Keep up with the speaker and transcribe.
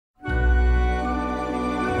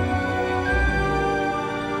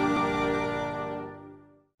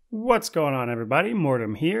What's going on, everybody?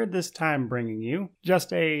 Mortem here, this time bringing you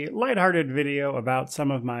just a lighthearted video about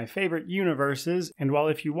some of my favorite universes, and while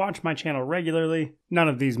if you watch my channel regularly, none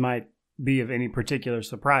of these might be of any particular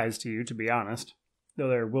surprise to you, to be honest, though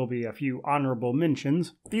there will be a few honorable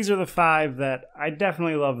mentions. These are the 5 that I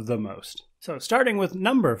definitely love the most. So starting with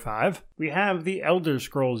number 5, we have the Elder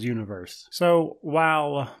Scrolls universe. So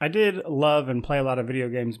while I did love and play a lot of video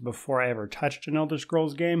games before I ever touched an Elder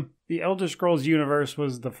Scrolls game, the Elder Scrolls universe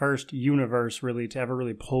was the first universe really to ever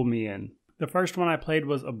really pull me in. The first one I played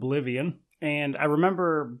was Oblivion, and I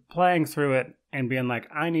remember playing through it and being like,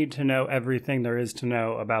 I need to know everything there is to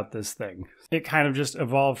know about this thing. It kind of just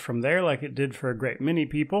evolved from there like it did for a great many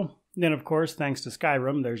people. Then, of course, thanks to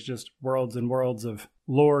Skyrim, there's just worlds and worlds of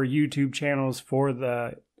lore YouTube channels for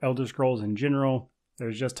the Elder Scrolls in general.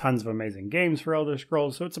 There's just tons of amazing games for Elder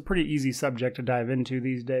Scrolls, so it's a pretty easy subject to dive into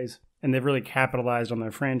these days. And they've really capitalized on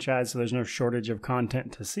their franchise, so there's no shortage of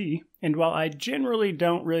content to see. And while I generally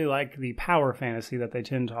don't really like the power fantasy that they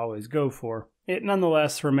tend to always go for, it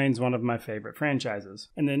nonetheless remains one of my favorite franchises.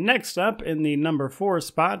 And then next up, in the number 4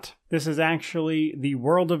 spot, this is actually the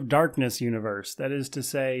World of Darkness universe. That is to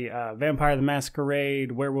say, Vampire the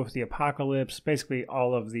Masquerade, Werewolf the Apocalypse, basically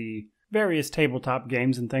all of the various tabletop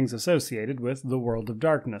games and things associated with the World of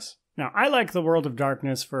Darkness. Now, I like the World of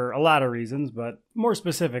Darkness for a lot of reasons, but more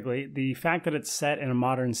specifically, the fact that it's set in a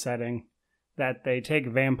modern setting, that they take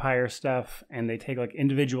vampire stuff and they take like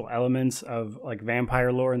individual elements of like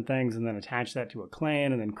vampire lore and things and then attach that to a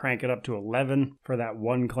clan and then crank it up to 11 for that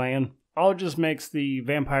one clan. All just makes the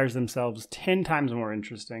vampires themselves 10 times more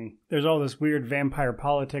interesting. There's all this weird vampire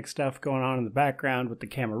politics stuff going on in the background with the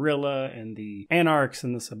Camarilla and the Anarchs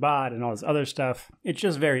and the Sabbat and all this other stuff. It's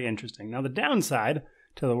just very interesting. Now, the downside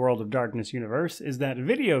to the World of Darkness universe is that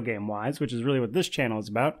video game-wise, which is really what this channel is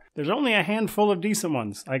about, there's only a handful of decent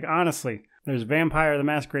ones. Like, honestly, there's Vampire the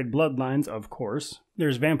Masquerade Bloodlines, of course.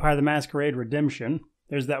 There's Vampire the Masquerade Redemption.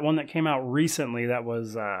 There's that one that came out recently that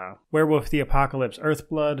was Werewolf the Apocalypse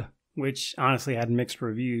Earthblood, which honestly had mixed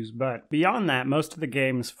reviews. But beyond that, most of the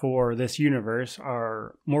games for this universe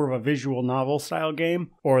are more of a visual novel style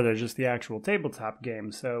game, or they're just the actual tabletop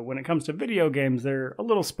game. So when it comes to video games, they're a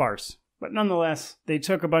little sparse. But nonetheless, they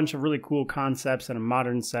took a bunch of really cool concepts in a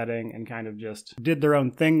modern setting and kind of just did their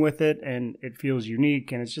own thing with it, and it feels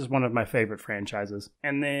unique, and it's just one of my favorite franchises.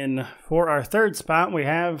 And then for our 3rd spot, we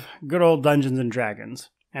have good old Dungeons &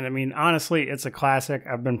 Dragons. And I mean, honestly, it's a classic.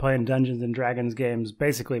 I've been playing Dungeons & Dragons games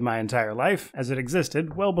basically my entire life, as it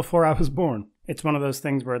existed well before I was born. It's one of those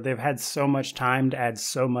things where they've had so much time to add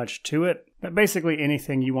so much to it that basically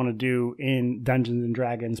anything you want to do in Dungeons &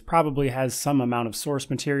 Dragons probably has some amount of source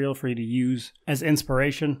material for you to use as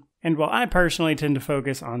inspiration. And while I personally tend to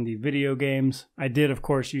focus on the video games, I did, of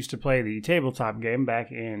course, used to play the tabletop game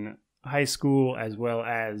back in high school, as well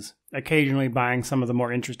as occasionally buying some of the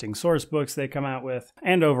more interesting source books they come out with.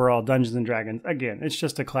 And overall, Dungeons & Dragons, again, it's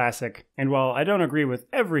just a classic. And while I don't agree with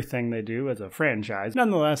everything they do as a franchise,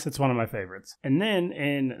 nonetheless, it's one of my favorites. And then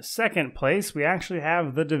in 2nd place, we actually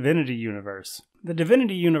have the Divinity universe. The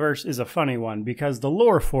Divinity universe is a funny one because the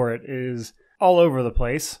lore for it is all over the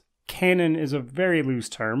place. Canon is a very loose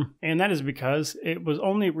term, and that is because it was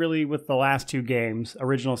only really with the last 2 games,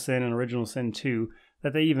 Original Sin and Original Sin 2,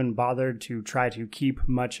 that they even bothered to try to keep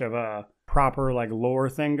much of a proper like lore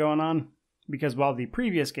thing going on. Because while the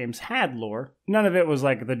previous games had lore, none of it was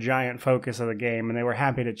like the giant focus of the game, and they were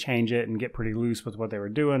happy to change it and get pretty loose with what they were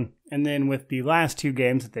doing. And then with the last 2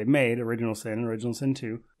 games that they made, Original Sin and Original Sin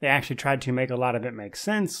 2, they actually tried to make a lot of it make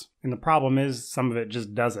sense. And the problem is some of it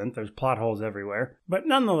just doesn't. There's plot holes everywhere. But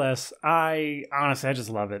nonetheless, I just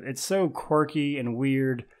love it. It's so quirky and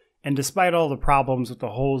weird. And despite all the problems with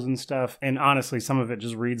the holes and stuff, and honestly, some of it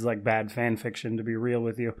just reads like bad fan fiction, to be real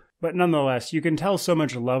with you. But nonetheless, you can tell so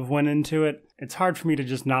much love went into it. It's hard for me to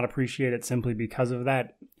just not appreciate it simply because of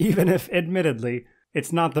that, even if, admittedly,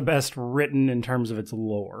 it's not the best written in terms of its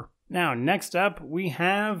lore. Now, next up, we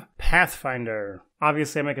have Pathfinder.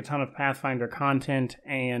 Obviously, I make a ton of Pathfinder content,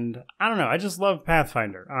 and I don't know, I just love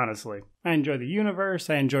Pathfinder, honestly. I enjoy the universe,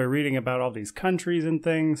 I enjoy reading about all these countries and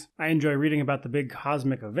things, I enjoy reading about the big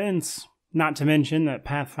cosmic events, not to mention that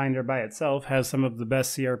Pathfinder by itself has some of the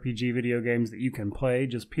best CRPG video games that you can play,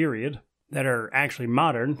 just period, that are actually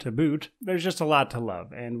modern to boot. There's just a lot to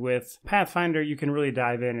love, and with Pathfinder, you can really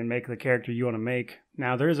dive in and make the character you want to make.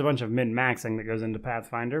 Now, there is a bunch of min-maxing that goes into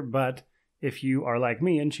Pathfinder, but if you are like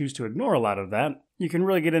me and choose to ignore a lot of that, You can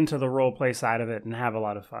really get into the roleplay side of it and have a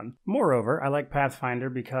lot of fun. Moreover, I like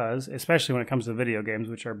Pathfinder because, especially when it comes to video games,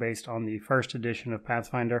 which are based on the first edition of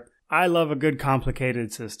Pathfinder, I love a good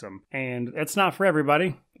complicated system. And it's not for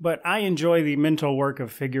everybody, but I enjoy the mental work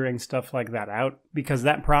of figuring stuff like that out, because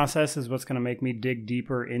that process is what's going to make me dig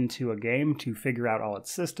deeper into a game to figure out all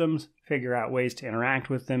its systems, figure out ways to interact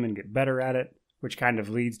with them and get better at it, which kind of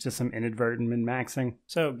leads to some inadvertent min-maxing.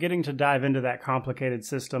 So getting to dive into that complicated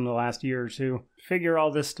system the last year or two, figure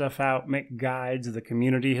all this stuff out, make guides, the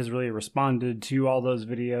community has really responded to all those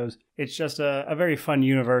videos. It's just a very fun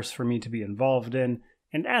universe for me to be involved in,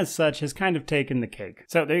 and as such has kind of taken the cake.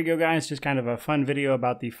 So there you go, guys, just kind of a fun video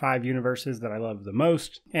about the 5 universes that I love the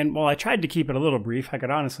most. And while I tried to keep it a little brief, I could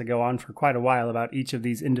honestly go on for quite a while about each of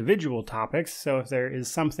these individual topics, so if there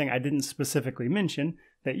is something I didn't specifically mention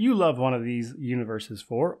that you love one of these universes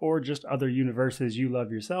for, or just other universes you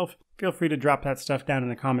love yourself, feel free to drop that stuff down in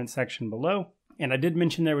the comment section below. And I did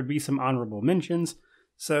mention there would be some honorable mentions.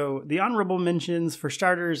 So the honorable mentions, for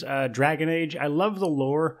starters, Dragon Age. I love the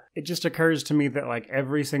lore. It just occurs to me that like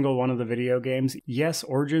every single one of the video games, yes,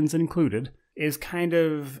 Origins included, is kind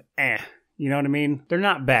of you know what I mean? They're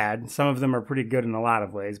not bad. Some of them are pretty good in a lot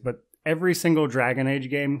of ways, but every single Dragon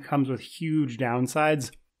Age game comes with huge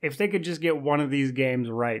downsides. If they could just get one of these games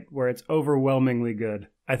right, where it's overwhelmingly good,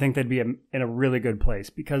 I think they'd be in a really good place,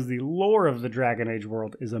 because the lore of the Dragon Age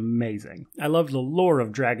world is amazing. I love the lore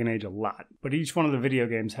of Dragon Age a lot, but each one of the video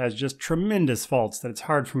games has just tremendous faults that it's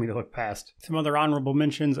hard for me to look past. Some other honorable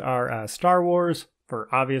mentions are Star Wars, for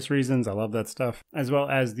obvious reasons. I love that stuff. As well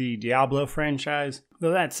as the Diablo franchise.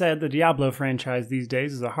 Though that said, the Diablo franchise these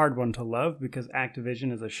days is a hard one to love because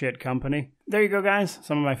Activision is a shit company. There you go, guys.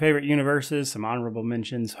 Some of my favorite universes, some honorable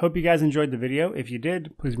mentions. Hope you guys enjoyed the video. If you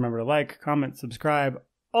did, please remember to like, comment, subscribe,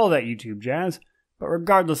 all that YouTube jazz. But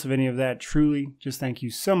regardless of any of that, truly, just thank you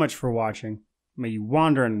so much for watching. May you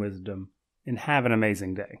wander in wisdom and have an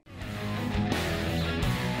amazing day.